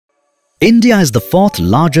India is the fourth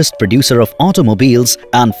largest producer of automobiles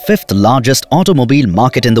and fifth largest automobile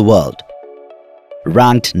market in the world.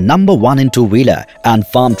 Ranked number 1 in two-wheeler and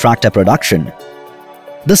farm tractor production,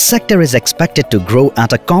 the sector is expected to grow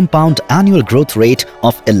at a compound annual growth rate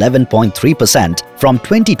of 11.3% from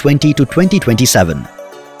 2020 to 2027.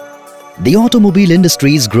 The automobile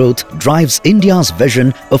industry's growth drives India's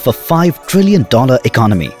vision of a $5 trillion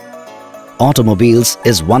economy. Automobiles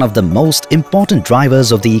is one of the most important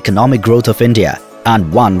drivers of the economic growth of India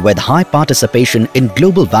and one with high participation in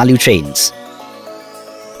global value chains.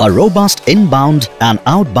 A robust inbound and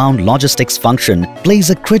outbound logistics function plays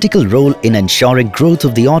a critical role in ensuring growth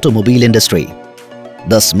of the automobile industry.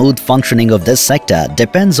 The smooth functioning of this sector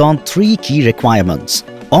depends on 3 key requirements: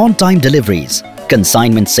 on-time deliveries,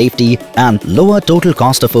 consignment safety, and lower total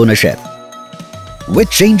cost of ownership. With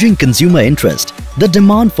changing consumer interest, the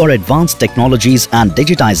demand for advanced technologies and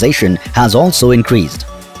digitization has also increased.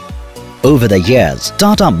 Over the years,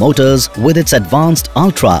 Tata Motors with its advanced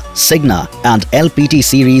Ultra, Signa and LPT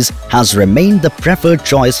series has remained the preferred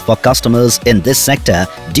choice for customers in this sector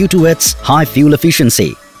due to its high fuel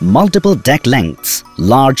efficiency, multiple deck lengths,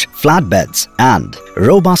 large flatbeds and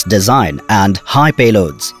robust design and high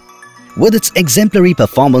payloads. With its exemplary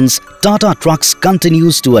performance, Tata Trucks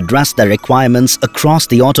continues to address the requirements across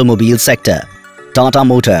the automobile sector. Tata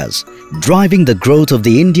Motors, driving the growth of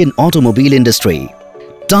the Indian automobile industry.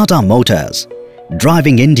 Tata Motors,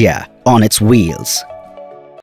 driving India on its wheels.